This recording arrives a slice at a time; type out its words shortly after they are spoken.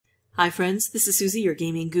Hi friends, this is Susie, your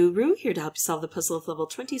gaming guru, here to help you solve the puzzle of level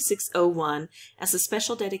 2601 as a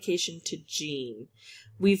special dedication to Jean.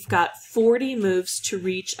 We've got 40 moves to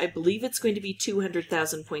reach. I believe it's going to be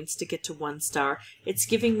 200,000 points to get to 1 star. It's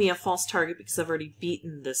giving me a false target because I've already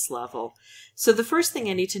beaten this level. So the first thing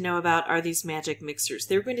I need to know about are these magic mixers.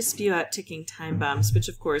 They're going to spew out ticking time bombs, which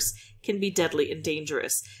of course can be deadly and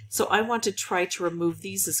dangerous. So I want to try to remove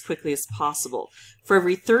these as quickly as possible. For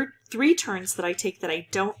every 3 turns that I take that I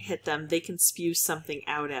don't hit them, they can spew something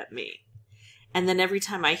out at me. And then every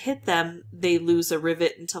time I hit them, they lose a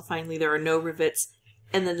rivet until finally there are no rivets,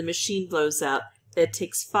 and then the machine blows up. It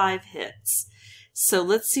takes 5 hits. So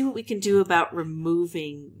let's see what we can do about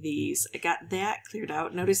removing these. I got that cleared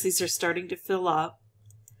out. Notice these are starting to fill up.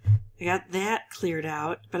 I got that cleared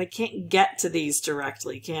out, but I can't get to these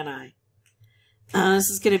directly, can I? This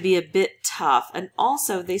is going to be a bit tough. And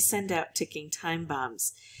also, they send out ticking time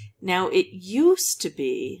bombs. Now, it used to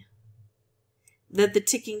be that the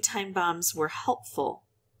ticking time bombs were helpful.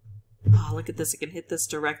 Oh, look at this. I can hit this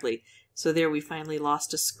directly. So there, we finally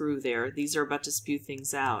lost a screw there. These are about to spew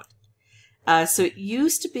things out. So it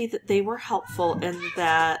used to be that they were helpful and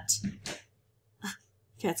that...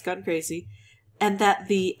 Cat's gone crazy. And that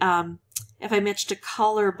the... if I matched a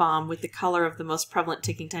color bomb with the color of the most prevalent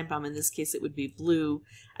ticking time bomb, in this case it would be blue,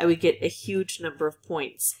 I would get a huge number of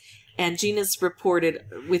points. And Gina's reported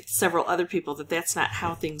with several other people that that's not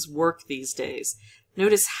how things work these days.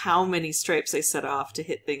 Notice how many stripes I set off to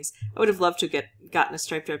hit things. I would have loved to have gotten a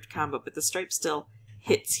stripe-drive combo, but the stripe still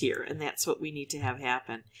hits here, and that's what we need to have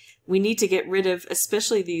happen. We need to get rid of,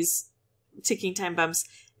 especially these ticking time bombs,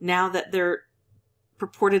 now that they're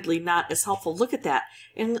purportedly not as helpful. Look at that.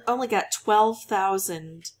 And only got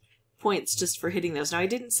 12,000 points just for hitting those. Now, I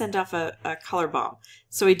didn't send off a color bomb,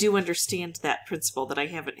 so I do understand that principle, that I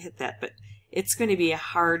haven't hit that, but it's going to be a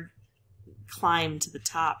hard climb to the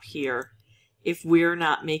top here if we're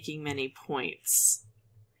not making many points.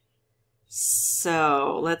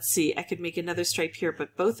 So, let's see. I could make another stripe here,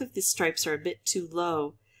 but both of these stripes are a bit too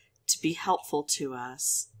low to be helpful to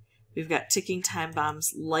us. We've got ticking time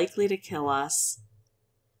bombs likely to kill us.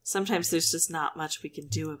 Sometimes there's just not much we can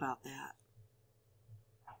do about that.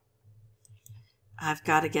 I've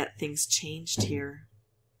got to get things changed here.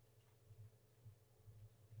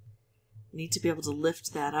 I need to be able to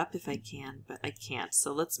lift that up if I can, but I can't.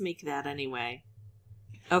 So let's make that anyway.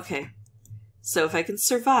 Okay. So if I can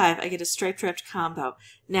survive, I get a stripe-wrapped combo.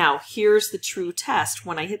 Now, here's the true test.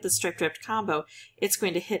 When I hit the stripe-wrapped combo, it's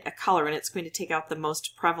going to hit a color, and it's going to take out the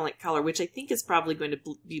most prevalent color, which I think is probably going to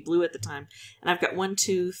be blue at the time. And I've got 1,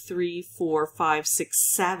 2, 3, 4, 5,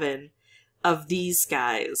 6, 7 of these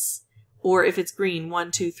guys. Or if it's green,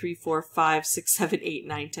 1, 2, 3, 4, 5, 6, 7, 8,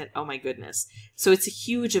 9, 10. Oh my goodness. So it's a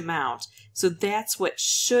huge amount. So that's what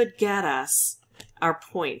should get us our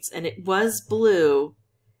points. And it was blue.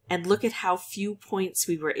 And look at how few points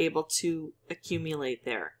we were able to accumulate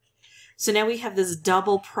there. So now we have this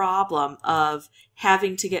double problem of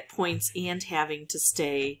having to get points and having to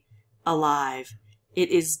stay alive. It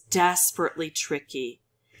is desperately tricky.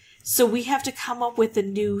 So we have to come up with a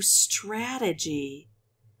new strategy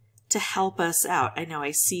to help us out. I know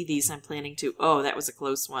I see these. I'm planning to. Oh, that was a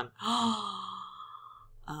close one.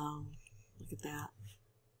 Look at that.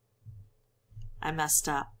 I messed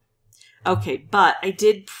up. Okay, but I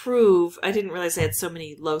did prove, I didn't realize I had so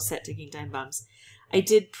many low set ticking time bombs. I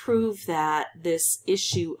did prove that this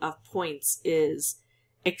issue of points is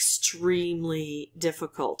extremely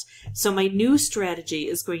difficult. So my new strategy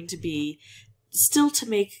is going to be still to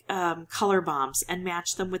make color bombs and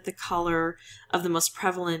match them with the color of the most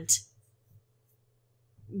prevalent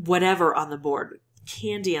whatever on the board.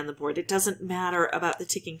 Candy on the board. It doesn't matter about the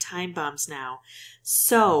ticking time bombs now.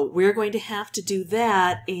 So we're going to have to do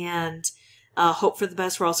that and hope for the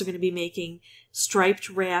best. We're also going to be making striped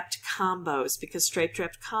wrapped combos, because striped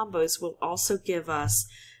wrapped combos will also give us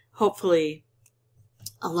hopefully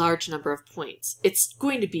a large number of points. It's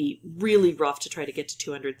going to be really rough to try to get to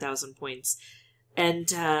 200,000 points.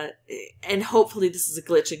 And hopefully this is a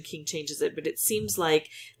glitch and King changes it, but it seems like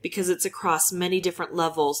because it's across many different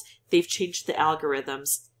levels, they've changed the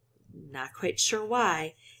algorithms. Not quite sure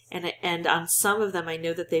why. And on some of them, I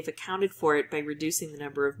know that they've accounted for it by reducing the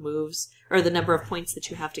number of moves, or the number of points that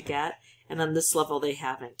you have to get, and on this level they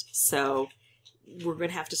haven't. So we're going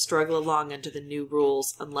to have to struggle along under the new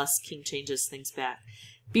rules unless King changes things back.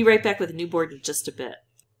 Be right back with a new board in just a bit.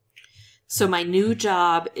 So my new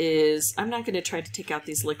job is, I'm not going to try to take out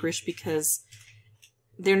these licorice because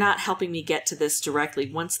they're not helping me get to this directly.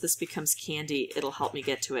 Once this becomes candy, it'll help me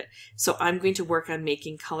get to it. So I'm going to work on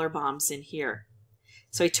making color bombs in here.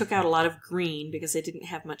 So I took out a lot of green because I didn't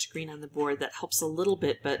have much green on the board. That helps a little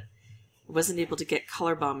bit, but I wasn't able to get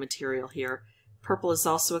color bomb material here. Purple is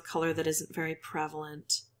also a color that isn't very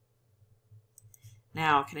prevalent.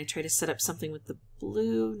 Now, can I try to set up something with the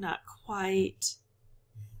blue? Not quite.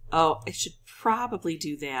 Oh, I should probably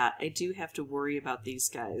do that. I do have to worry about these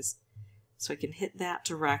guys. So I can hit that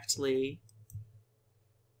directly.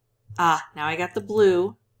 Ah, now I got the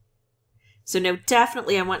blue. So now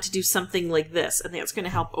definitely I want to do something like this, and that's going to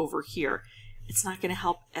help over here. It's not going to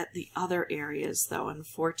help at the other areas, though,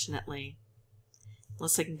 unfortunately.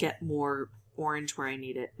 Unless I can get more orange where I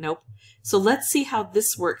need it. Nope. So let's see how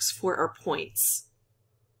this works for our points.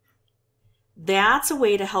 That's a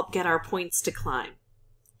way to help get our points to climb.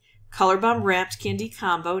 Color Bomb Wrapped Candy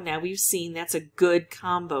combo. Now we've seen that's a good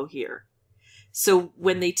combo here. So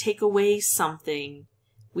when they take away something,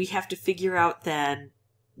 we have to figure out then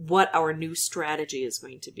what our new strategy is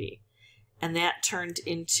going to be. And that turned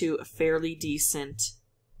into a fairly decent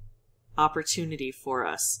opportunity for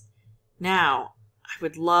us. Now, I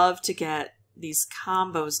would love to get these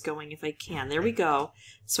combos going if I can. There we go.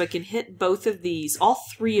 So I can hit both of these, all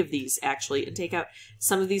three of these actually, and take out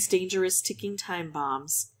some of these dangerous ticking time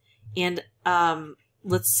bombs. And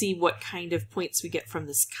let's see what kind of points we get from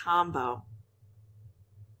this combo.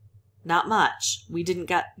 Not much. We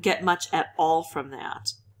didn't get much at all from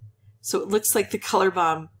that. So it looks like the Color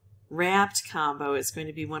Bomb Wrapped combo is going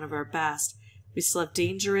to be one of our best. We still have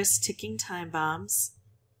dangerous ticking time bombs.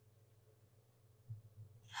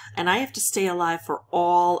 And I have to stay alive for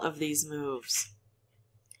all of these moves.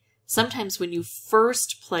 Sometimes when you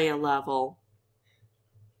first play a level...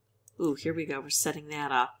 Ooh, here we go. We're setting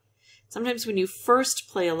that up. Sometimes when you first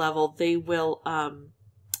play a level, they will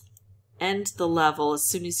end the level as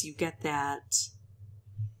soon as you get that...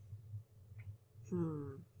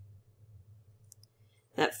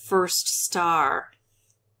 that first star.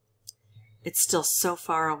 It's still so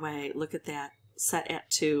far away. Look at that. Set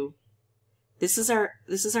at 2. This is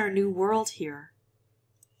our new world here.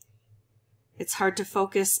 It's hard to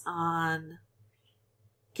focus on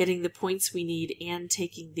getting the points we need and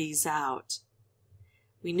taking these out.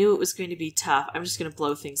 We knew it was going to be tough. I'm just going to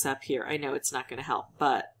blow things up here. I know it's not going to help,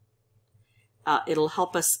 but it'll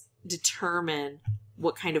help us determine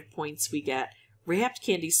what kind of points we get. Wrapped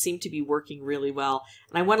candies seem to be working really well.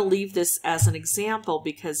 And I want to leave this as an example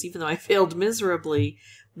because even though I failed miserably,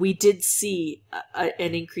 we did see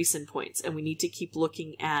an increase in points. And we need to keep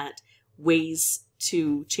looking at ways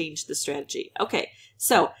to change the strategy. Okay,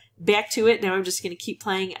 so back to it. Now I'm just going to keep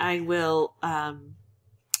playing. I will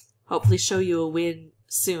hopefully show you a win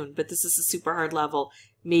soon. But this is a super hard level,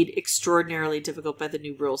 made extraordinarily difficult by the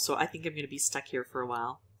new rules. So I think I'm going to be stuck here for a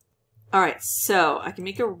while. Alright, so I can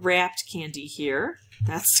make a wrapped candy here.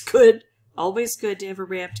 That's good. Always good to have a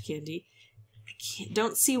wrapped candy. I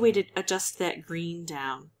don't see a way to adjust that green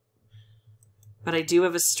down. But I do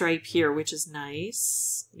have a stripe here, which is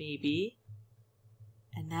nice. Maybe.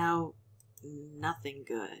 And now, nothing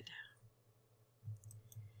good.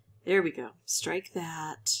 There we go. Strike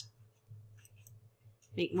that.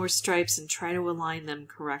 Make more stripes and try to align them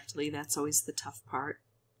correctly. That's always the tough part.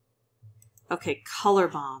 Okay, Color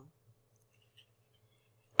Bomb.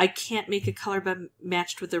 I can't make a color bomb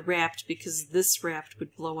matched with a wrapped because this wrapped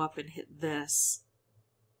would blow up and hit this.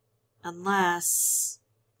 Unless...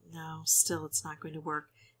 No, still it's not going to work.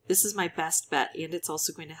 This is my best bet, and it's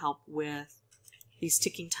also going to help with these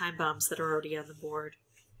ticking time bombs that are already on the board.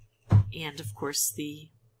 And, of course, the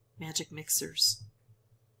magic mixers.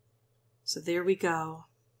 So there we go.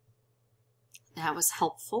 That was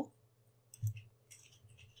helpful.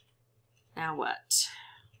 Now what?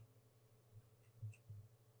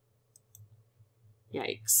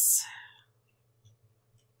 Yikes.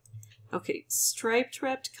 Okay, striped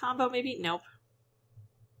wrapped combo maybe? Nope.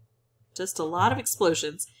 Just a lot of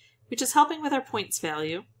explosions, which is helping with our points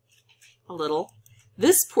value. A little.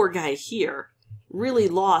 This poor guy here really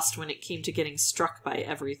lost when it came to getting struck by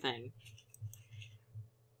everything.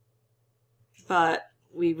 But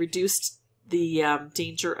we reduced the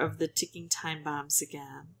danger of the ticking time bombs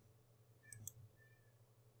again.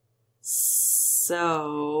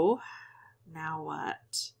 So... now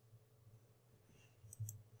what?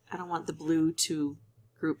 I don't want the blue to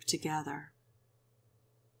group together.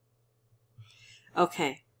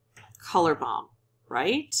 Okay, Color Bomb,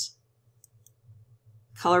 right?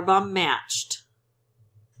 Color Bomb matched.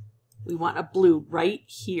 We want a blue right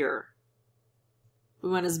here. We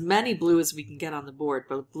want as many blue as we can get on the board,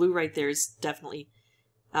 but blue right there is definitely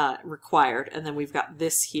required. And then we've got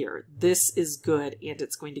this here. This is good, and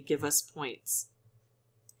it's going to give us points.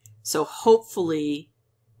 So hopefully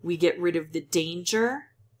we get rid of the danger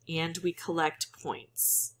and we collect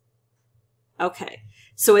points. Okay,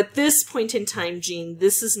 so at this point in time, Jean,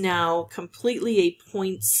 this is now completely a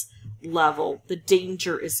points level. The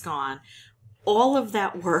danger is gone. All of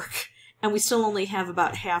that work, and we still only have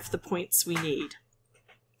about half the points we need.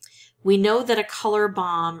 We know that a color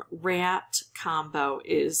bomb wrapped combo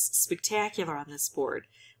is spectacular on this board.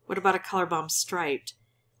 What about a color bomb striped?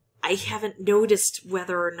 I haven't noticed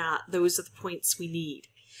whether or not those are the points we need.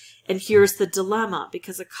 And here's the dilemma,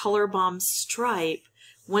 because a color bomb stripe,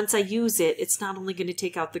 once I use it, it's not only going to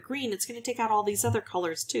take out the green, it's going to take out all these other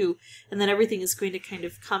colors too, and then everything is going to kind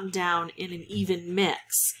of come down in an even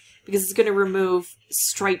mix, because it's going to remove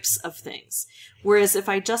stripes of things. Whereas if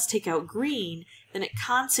I just take out green, then it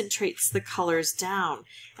concentrates the colors down,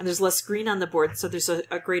 and there's less green on the board, so there's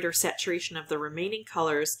a greater saturation of the remaining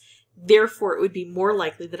colors. Therefore, it would be more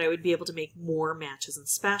likely that I would be able to make more matches and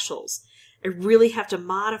specials. I really have to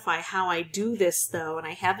modify how I do this, though, and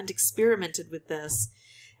I haven't experimented with this.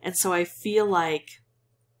 And so I feel like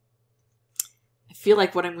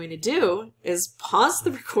what I'm going to do is pause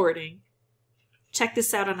the recording, check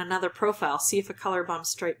this out on another profile, see if a color bomb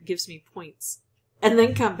stripe gives me points, and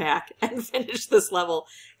then come back and finish this level,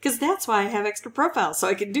 because that's why I have extra profiles, so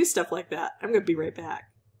I can do stuff like that. I'm going to be right back.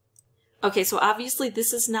 Okay, so obviously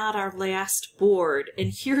this is not our last board,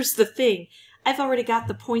 and here's the thing. I've already got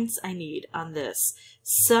the points I need on this.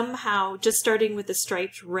 Somehow, just starting with the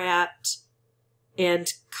striped wrapped and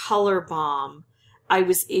color bomb, I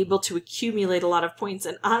was able to accumulate a lot of points,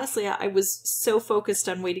 and honestly I was so focused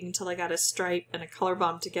on waiting until I got a stripe and a color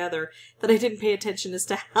bomb together that I didn't pay attention as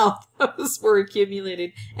to how those were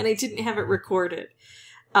accumulated, and I didn't have it recorded.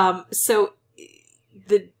 So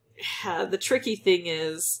the tricky thing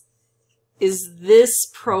is this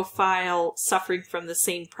profile suffering from the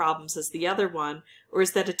same problems as the other one, or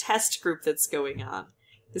is that a test group that's going on?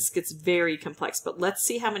 This gets very complex, but let's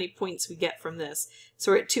see how many points we get from this.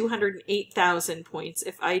 So we're at 208,000 points.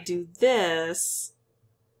 If I do this,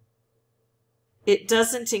 it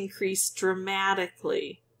doesn't increase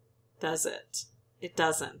dramatically, does it? It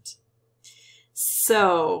doesn't.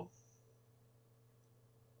 So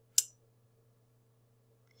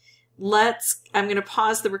I'm going to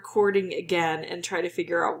pause the recording again and try to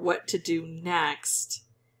figure out what to do next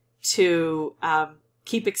to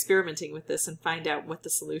keep experimenting with this and find out what the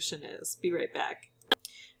solution is. Be right back.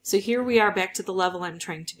 So here we are back to the level I'm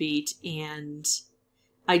trying to beat, and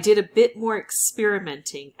I did a bit more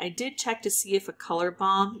experimenting. I did check to see if a color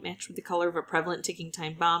bomb matched with the color of a prevalent ticking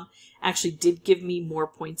time bomb actually did give me more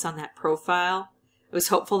points on that profile. I was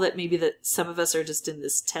hopeful that maybe that some of us are just in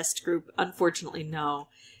this test group. Unfortunately, no.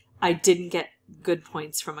 I didn't get good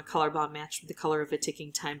points from a color bomb matched with the color of a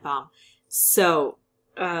ticking time bomb. So,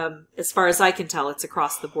 as far as I can tell, it's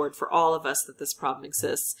across the board for all of us that this problem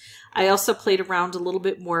exists. I also played around a little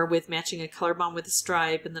bit more with matching a color bomb with a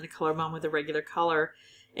stripe and then a color bomb with a regular color.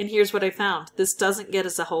 And here's what I found. This doesn't get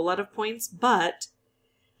us a whole lot of points, but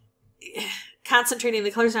concentrating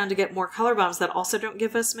the colors down to get more color bombs that also don't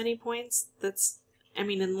give us many points, I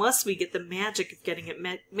mean, unless we get the magic of getting it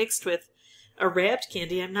mixed with a wrapped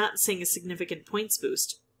candy, I'm not seeing a significant points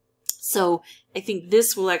boost. So I think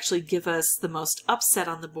this will actually give us the most upset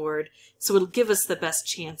on the board, so it'll give us the best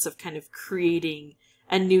chance of kind of creating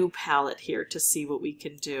a new palette here to see what we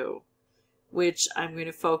can do, which I'm going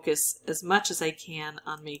to focus as much as I can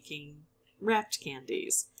on making wrapped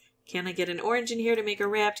candies. Can I get an orange in here to make a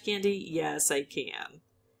wrapped candy? Yes, I can.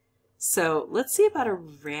 So let's see about a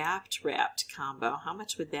wrapped combo. How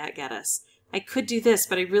much would that get us? I could do this,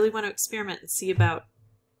 but I really want to experiment and see about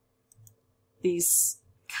these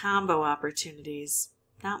combo opportunities.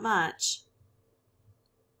 Not much.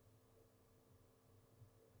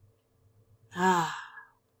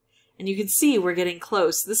 And you can see we're getting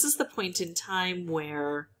close. This is the point in time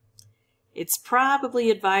where it's probably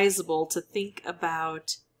advisable to think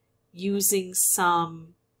about using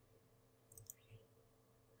some,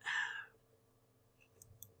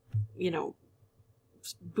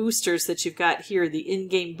 boosters that you've got here, the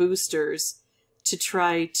in-game boosters, to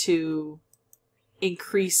try to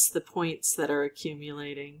increase the points that are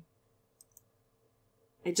accumulating.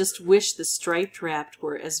 I just wish the striped wrapped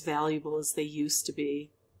were as valuable as they used to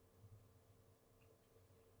be.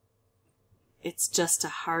 It's just a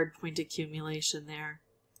hard point accumulation there.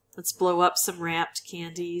 Let's blow up some wrapped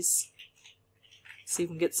candies. See if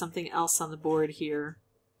we can get something else on the board here.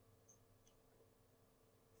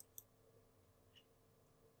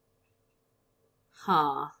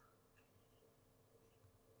 Huh.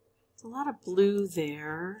 There's a lot of blue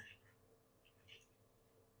there.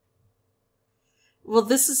 Well,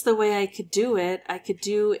 this is the way I could do it. I could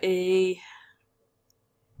do a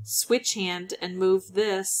switch hand and move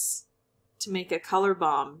this to make a color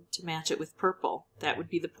bomb to match it with purple. That would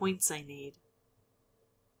be the points I need.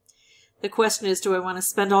 The question is, do I want to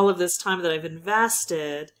spend all of this time that I've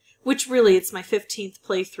invested, which really it's my 15th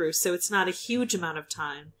playthrough, so it's not a huge amount of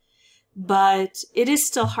time, but it is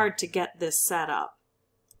still hard to get this set up.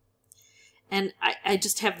 And I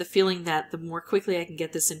just have the feeling that the more quickly I can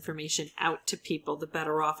get this information out to people, the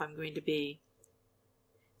better off I'm going to be.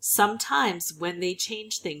 Sometimes when they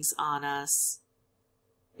change things on us,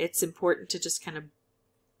 it's important to just kind of,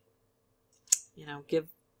 you know,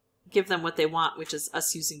 give them what they want, which is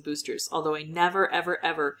us using boosters. Although I never, ever,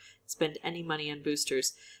 ever spend any money on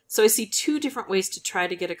boosters. So I see two different ways to try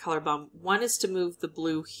to get a color bomb. One is to move the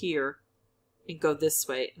blue here and go this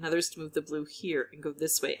way. Another is to move the blue here and go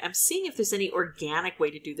this way. I'm seeing if there's any organic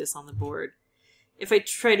way to do this on the board. If I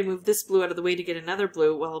try to move this blue out of the way to get another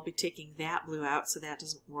blue, well, I'll be taking that blue out, so that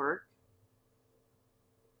doesn't work.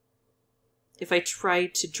 If I try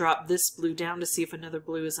to drop this blue down to see if another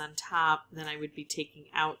blue is on top, then I would be taking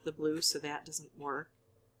out the blue, so that doesn't work.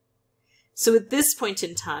 So at this point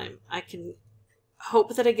in time, I can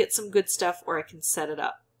hope that I get some good stuff, or I can set it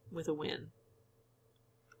up with a win.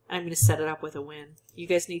 And I'm going to set it up with a win. You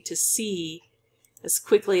guys need to see as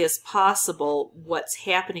quickly as possible what's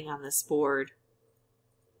happening on this board.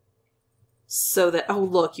 So that, oh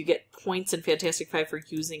look, you get points in Fantastic Five for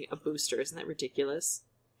using a booster. Isn't that ridiculous?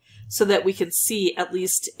 So that we can see at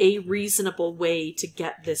least a reasonable way to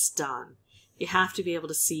get this done. You have to be able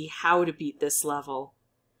to see how to beat this level.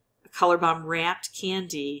 A color bomb wrapped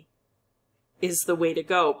candy is the way to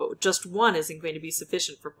go, but just one isn't going to be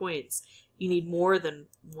sufficient for points. You need more than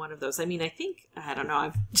one of those. I mean, I don't know,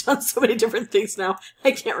 I've done so many different things now.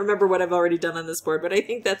 I can't remember what I've already done on this board, but I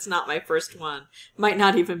think that's not my first one. Might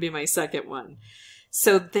not even be my second one.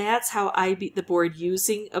 So that's how I beat the board,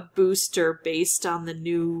 using a booster based on the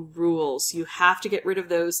new rules. You have to get rid of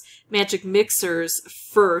those magic mixers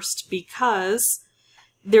first because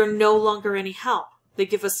they're no longer any help. They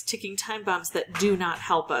give us ticking time bombs that do not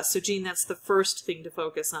help us. So Jean, that's the first thing to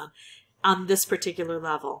focus on this particular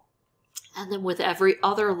level. And then with every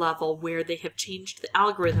other level where they have changed the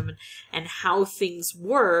algorithm and how things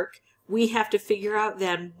work, we have to figure out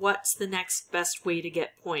then what's the next best way to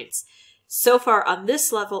get points. So far on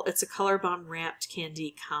this level, it's a color bomb wrapped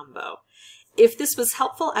candy combo. If this was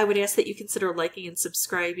helpful, I would ask that you consider liking and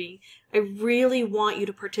subscribing. I really want you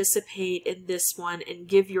to participate in this one and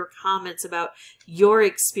give your comments about your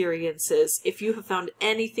experiences. If you have found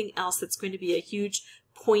anything else that's going to be a huge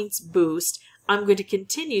points boost, I'm going to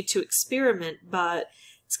continue to experiment, but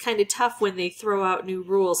it's kind of tough when they throw out new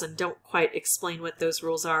rules and don't quite explain what those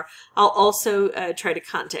rules are. I'll also try to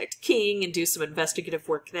contact King and do some investigative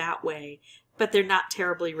work that way, but they're not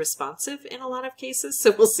terribly responsive in a lot of cases,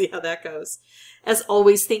 so we'll see how that goes. As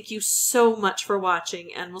always, thank you so much for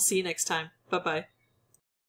watching, and we'll see you next time. Bye-bye.